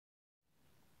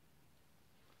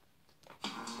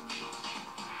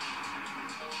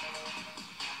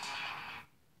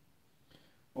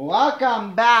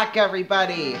Welcome back,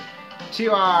 everybody,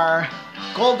 to our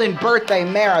golden birthday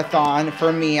marathon.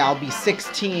 For me, I'll be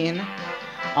 16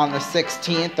 on the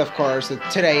 16th. Of course,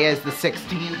 today is the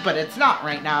 16th, but it's not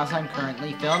right now, as I'm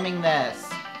currently filming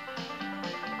this.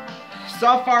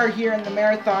 So far here in the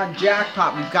marathon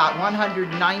jackpot, we've got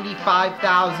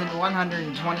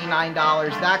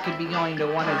 $195,129. That could be going to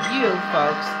one of you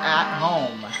folks at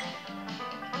home.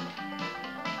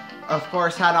 Of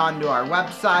course, head on to our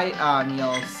website.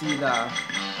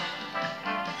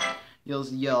 You'll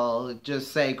see you'll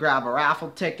just say grab a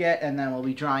raffle ticket, and then we'll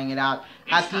be drawing it out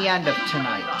at the end of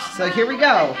tonight. So here we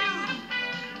go.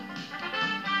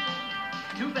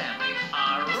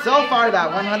 So far,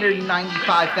 that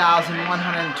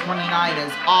 $195,129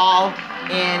 is all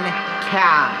in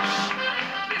cash.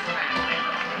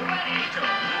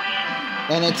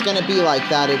 And it's going to be like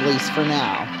that, at least for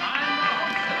now.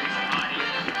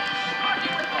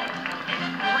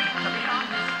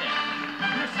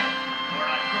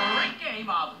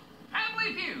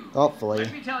 Hopefully.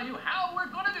 Let me tell you how we're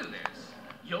going to do this.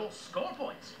 You'll score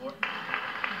points for...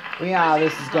 Yeah,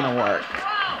 this is going to work.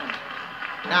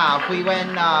 Now, if we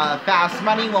win fast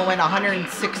money, we'll win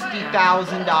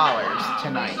 $160,000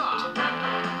 tonight.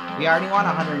 We already won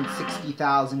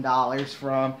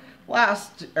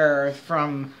 $160,000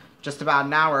 from just about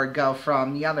an hour ago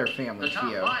from the other Family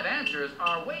Feud. The top 5 answers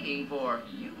are waiting for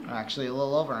you. Actually, a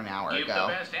little over an hour Give ago.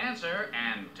 the best answer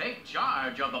and take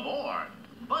charge of the board.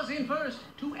 Buzz in first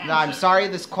to answer. No, I'm sorry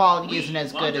this quality isn't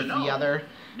as good as the other.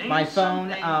 My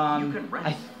phone, I'm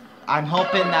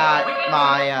hoping that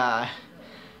my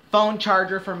phone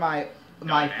charger for my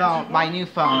new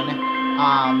phone,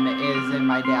 is in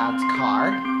my dad's car.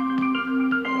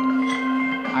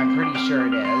 I'm pretty sure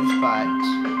it is, but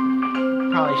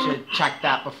probably should check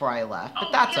that before I left.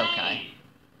 But that's okay.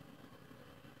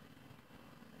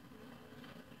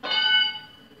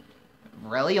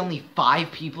 Really? Only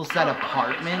 5 people said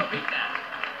apartment?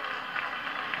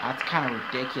 That's kind of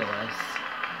ridiculous.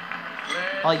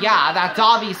 Well, yeah, that's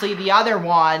obviously the other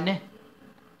one. Ding!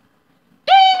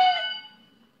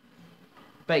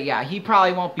 But yeah, he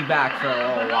probably won't be back for a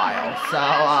little while. So,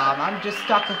 I'm just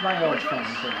stuck with my old phone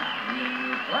for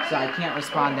now. So I can't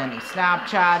respond to any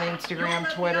Snapchat, Instagram,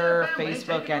 Twitter,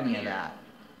 Facebook, any of that.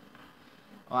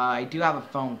 Well, I do have a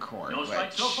phone cord, which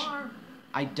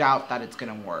I doubt that it's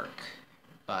going to work.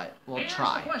 But we'll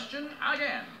try.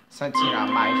 Since, you know,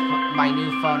 my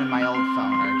new phone and my old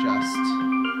phone are just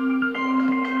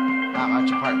not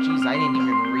much apart. Jeez, I didn't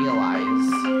even realize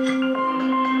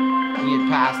he had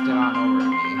passed it on over to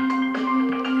me.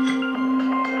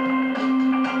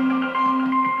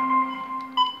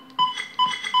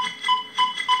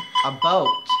 A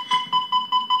boat.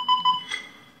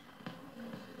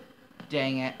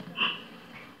 Dang it.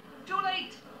 Too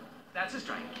late. That's a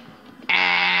strike.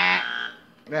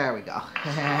 There we go.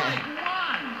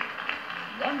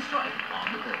 One strike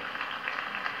on the board.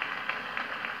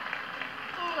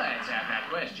 Let's have that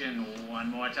question one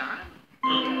more time.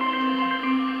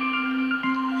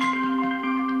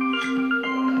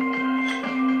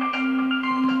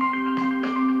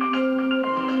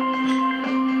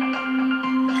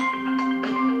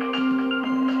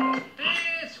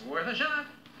 It's worth a shot.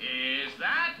 Is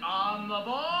that on the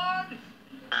board?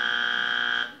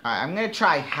 Alright, I'm gonna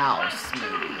try house,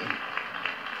 maybe.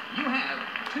 You have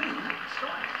 2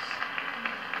 strikes.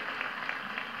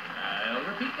 I'll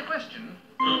repeat the question.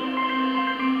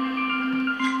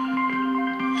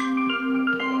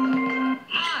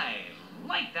 I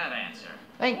like that answer.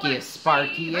 Thank you,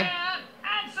 Sparky. That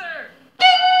answer.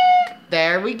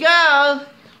 There we go!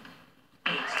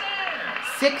 It's there.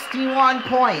 61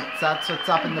 points. That's what's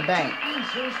up in the bank.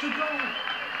 Answers to go.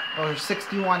 Or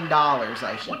 $61,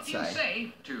 I should What do you say.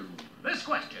 say to this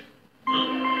question?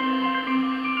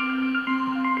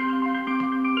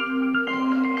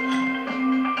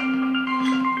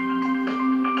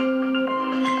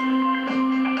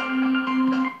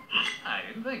 I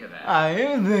didn't think of that. I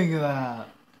didn't think of that.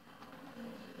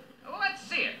 Let's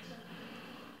see it.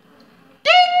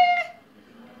 Ding!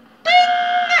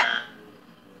 Ding!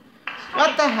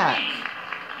 What the heck?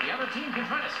 The other team can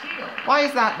try to steal. Why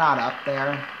is that not up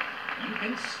there? You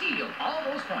can steal all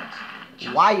those points.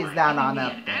 Why is that not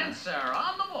up there? Answer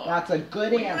on the board. That's a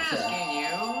good answer. Asking you.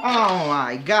 Oh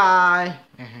my god.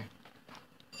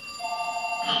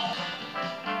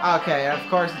 Okay, of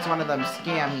course it's one of them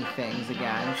scammy things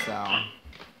again, so.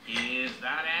 Is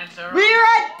that answer? We're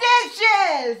at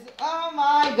dishes! Oh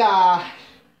my god.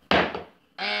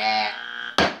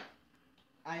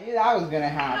 I knew that was gonna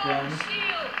happen. No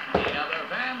steal. The other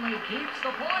family keeps the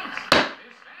points.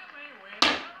 This family wins the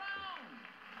round.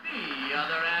 The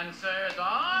other answers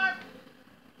are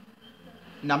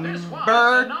Number This was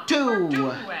the number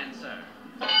 2. answer.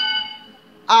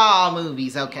 Ah,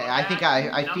 movies. Okay, I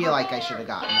feel like I should have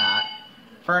gotten that.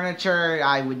 Furniture,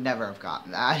 I would never have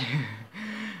gotten that.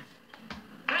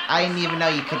 I didn't even know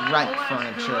you could rent Let's do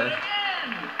furniture. it again.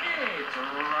 It's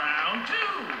round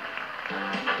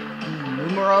 2.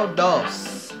 Numero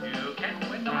dos. You can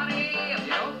win the money if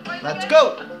you don't play the Let's game.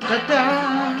 go.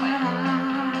 Ta-da.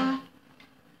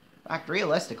 In fact,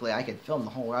 realistically, I could film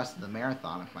the whole rest of the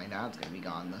marathon if my dad's gonna be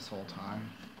gone this whole time.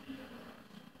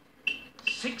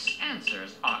 6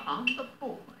 answers are on the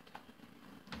board.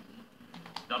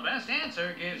 The best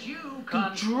answer gives you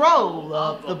Control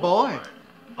of the board.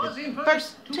 Buzzing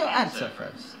First to answer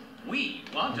first. We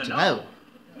want to To know. know.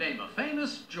 Name a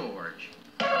famous George.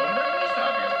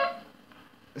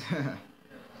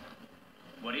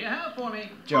 What do you have for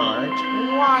me? George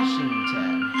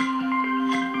Washington.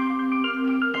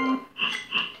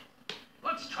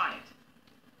 Let's try it.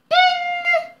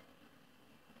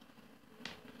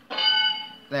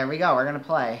 There we go. We're gonna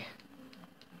play.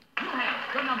 You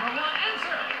have the number 1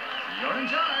 answer. You're in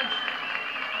charge.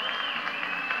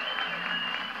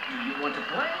 Do you want to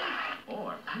play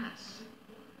or pass?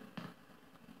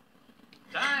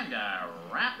 Time to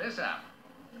wrap this up.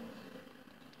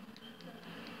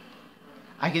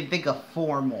 I can think of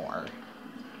 4 more,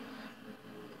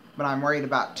 but I'm worried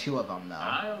about 2 of them though.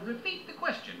 I'll repeat the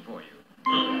question for you.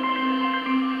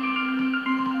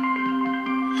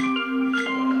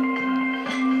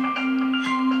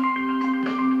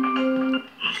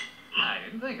 I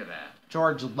didn't think of that.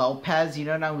 George Lopez. You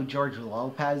don't know who George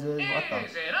Lopez is? What the?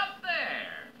 Is it up there?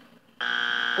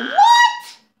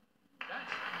 What?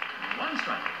 That's 1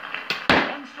 strike.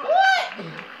 1 strike.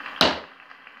 What?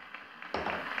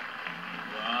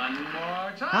 One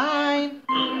more time. Time.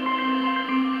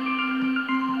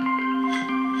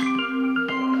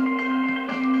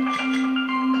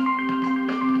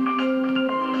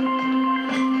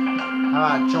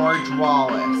 How about George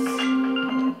Wallace?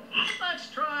 Let's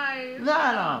try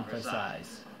That on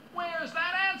precise. Where's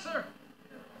that answer?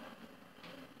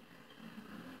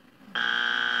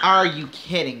 Are you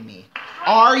kidding me?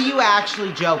 Are you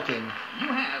actually joking? You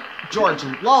have. George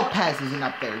Lopez isn't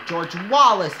up there. George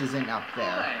Wallace isn't up there.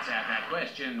 Let's have that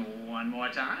question one more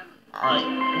time.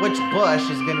 Alright, which Bush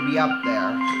is gonna be up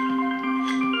there?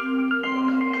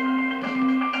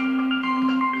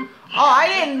 Oh,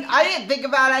 I didn't think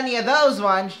about any of those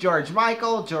ones. George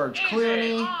Michael, George Is it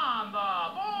Clooney. on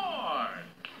the board?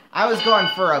 I was going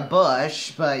for a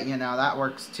Bush, but you know, that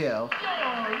works too. You're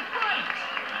right.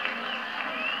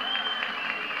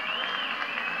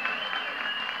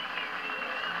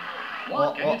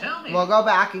 What can you tell me? We'll go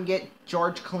back and get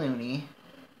George Clooney.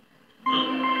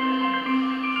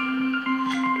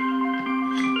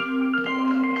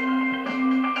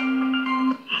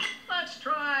 Let's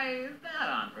try that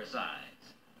on precise.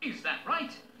 Is that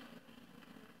right?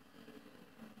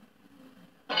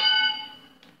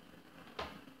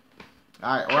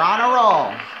 Alright, we're on a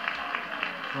roll.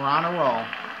 We're on a roll.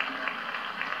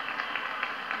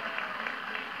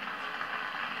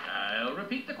 I'll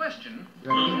repeat the question.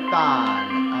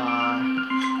 Repitan.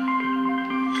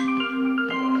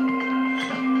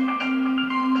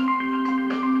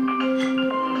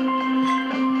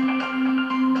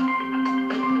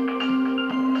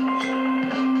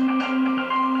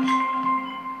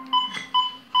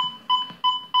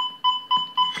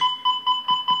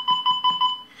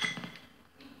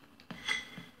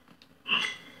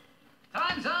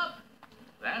 Time's up.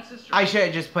 That's a strike. I should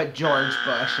have just put George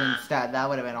Bush instead. That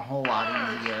would have been a whole lot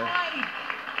easier.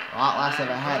 A lot less of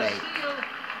a headache.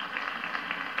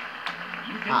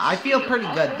 I feel pretty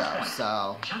good though,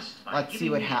 so let's see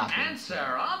what happens.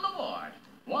 Answer on the board.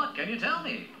 What can you tell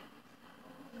me?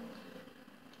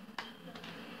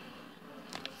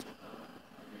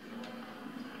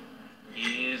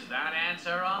 Is that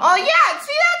answer on? Oh yeah,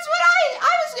 see that's what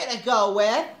I was gonna go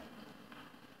with.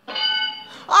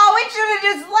 Oh, we should have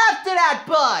just left it at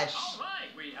Bush. All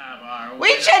right, we have our.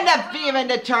 We shouldn't have even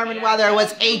determined whether it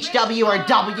was HW or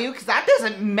W, because that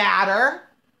doesn't matter.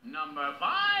 Number 5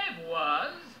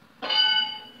 was.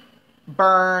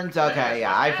 Burns, okay,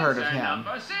 yeah, I've heard of Answer him.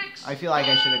 Number 6. I feel like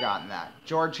I should have gotten that.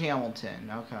 George Hamilton,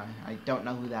 okay. I don't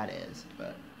know who that is,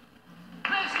 but...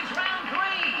 This is round 3.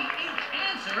 Each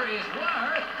answer is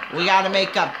worth. We gotta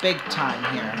make up big time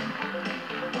here.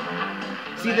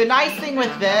 See, the nice thing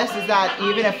with this is that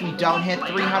even if we don't hit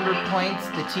 300 points,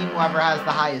 the team whoever has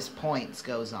the highest points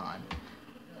goes on.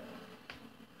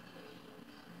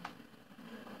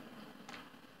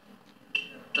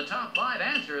 The top 5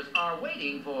 answers are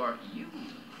waiting for you.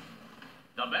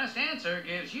 The best answer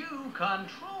gives you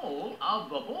control of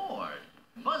the board.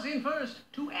 Buzz in first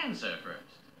to answer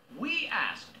first. We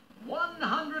asked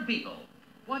 100 people,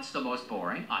 what's the most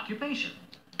boring occupation?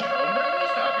 Let me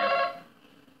stop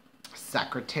you.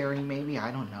 Secretary, maybe?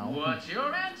 I don't know. What's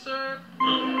your answer?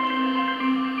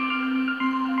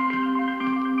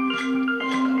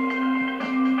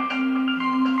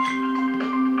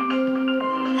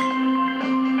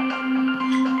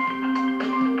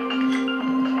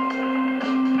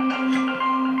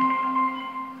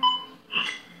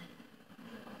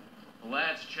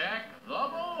 Let's check the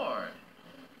board.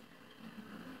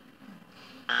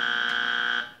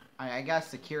 I guess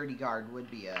security guard would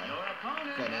be a Your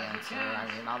opponent good has a answer.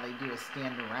 chance. I mean, all they do is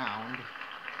stand around.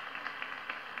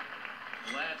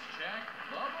 Let's check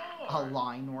the A board.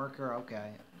 line worker,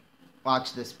 okay.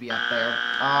 Watch this be up there.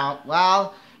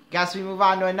 Well, guess we move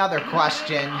on to another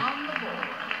question. On the board.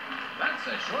 That's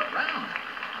a short round.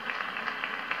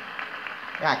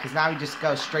 Yeah, because now we just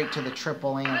go straight to the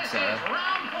triple This is answer.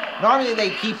 round 4. Normally they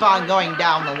keep on going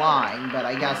down the line, but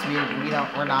I guess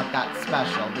we're not that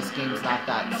special. This game's not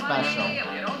that special. If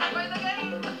you don't play the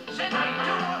game, send me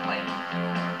to Portland.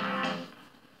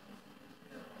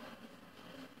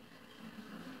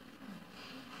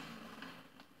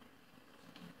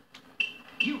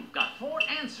 You've got 4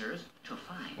 answers to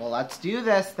find. Well, let's do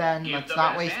this then. Give Let's the not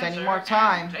best waste any answer more and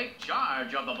time. Take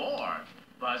charge of the board.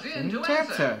 Buzz in Send to to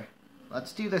answer. answer.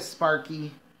 Let's do this,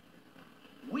 Sparky.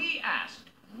 We asked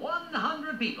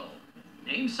 100 people.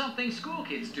 Name something school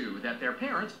kids do that their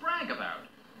parents brag about.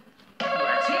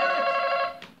 Let's hear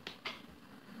it.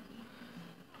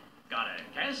 Got a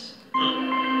guess?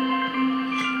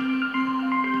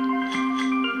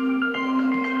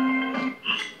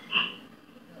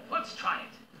 Let's try it.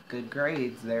 Good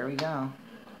grades. There we go.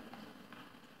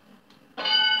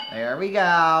 There we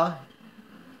go.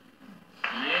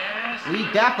 Yes. We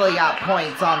definitely got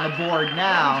points on the board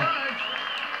now.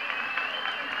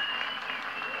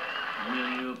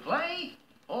 Will you play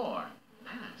or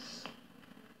pass?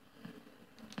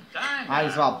 Time. Might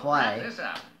as well play. Wrap this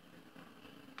up.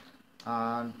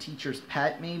 Teacher's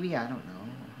pet, maybe? I don't know.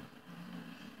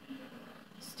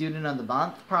 Student of the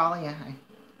month, probably?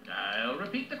 I'll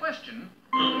repeat the question.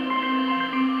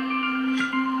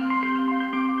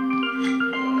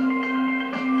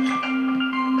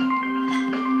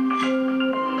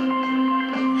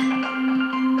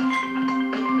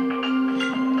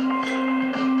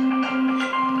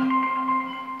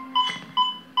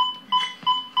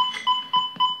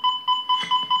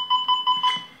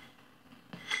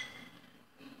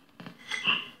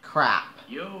 Crap.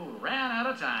 You ran out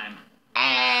of time.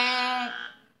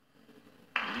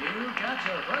 You got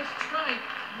your first strike.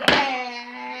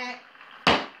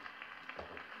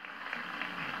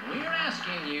 We're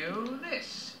asking you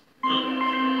this.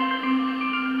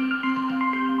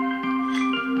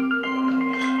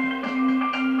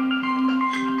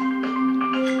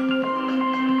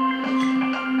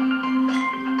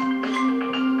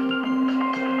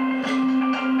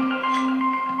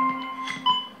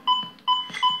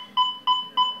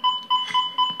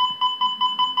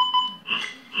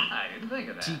 I didn't think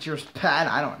of that. Teacher's pet?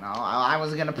 I don't know. I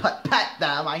was gonna put pet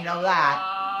them. I know that.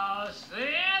 The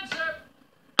answer.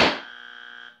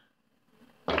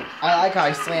 I like how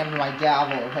I slammed my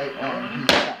gavel right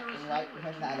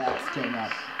when that X came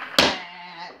up.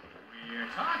 We're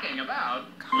talking about.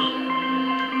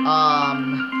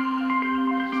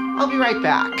 I'll be right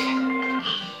back.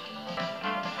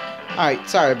 Alright,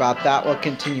 sorry about that. We'll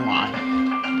continue on.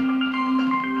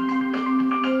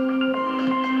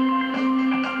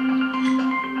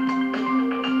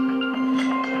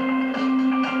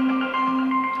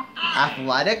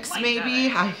 Athletics, maybe?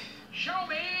 Show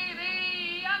me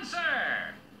the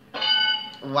answer.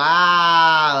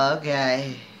 Wow,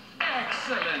 okay.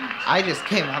 Excellent. I just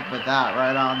came up with that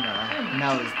right on the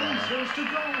nose there. Answers to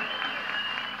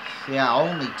go. Yeah,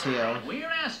 only 2. We're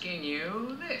asking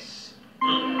you this.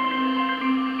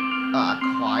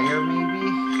 Choir, maybe?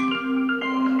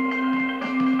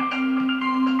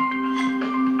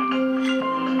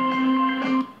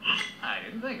 I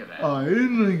didn't think of that. I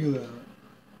didn't think of that.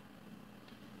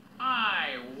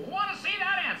 I want to see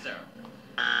that answer.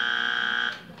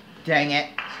 Dang it.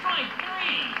 Strike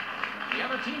 3. The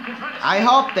other team can try to. I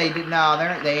hope they did. No,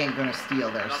 they ain't gonna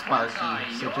steal their The points are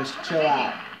Sparky. So yours just for the chill taking.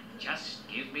 out. Just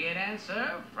give me an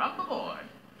answer from the board.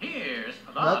 Here's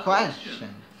the No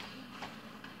question.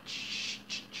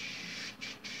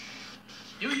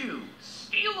 Do you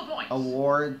steal the points?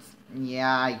 Awards?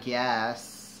 Yeah, I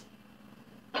guess.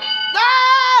 No!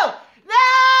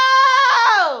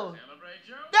 No! Celebrate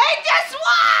your They just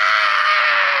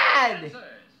won! answers.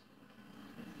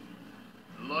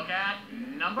 Look at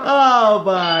number Oh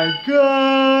my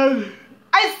god!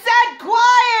 I said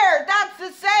choir! That's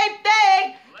the same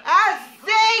thing as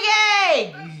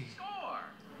singing! Score.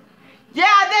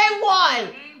 Yeah, they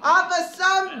won! Off of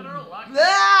some...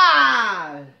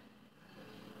 Ah!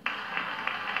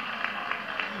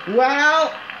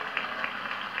 Well,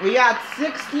 we got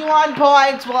 61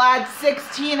 points. We'll add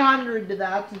 1,600 to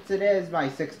that since it is my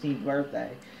 16th birthday.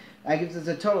 That gives us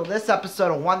a total this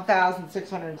episode of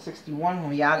 1,661 when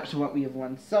we add it to what we have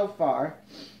won so far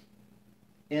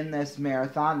in this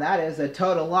marathon. That is a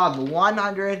total of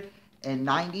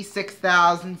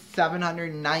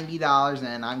 $196,790,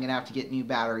 and I'm going to have to get new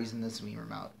batteries in this Wii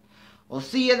remote. We'll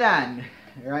see you then,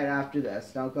 right after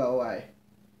this. Don't go away.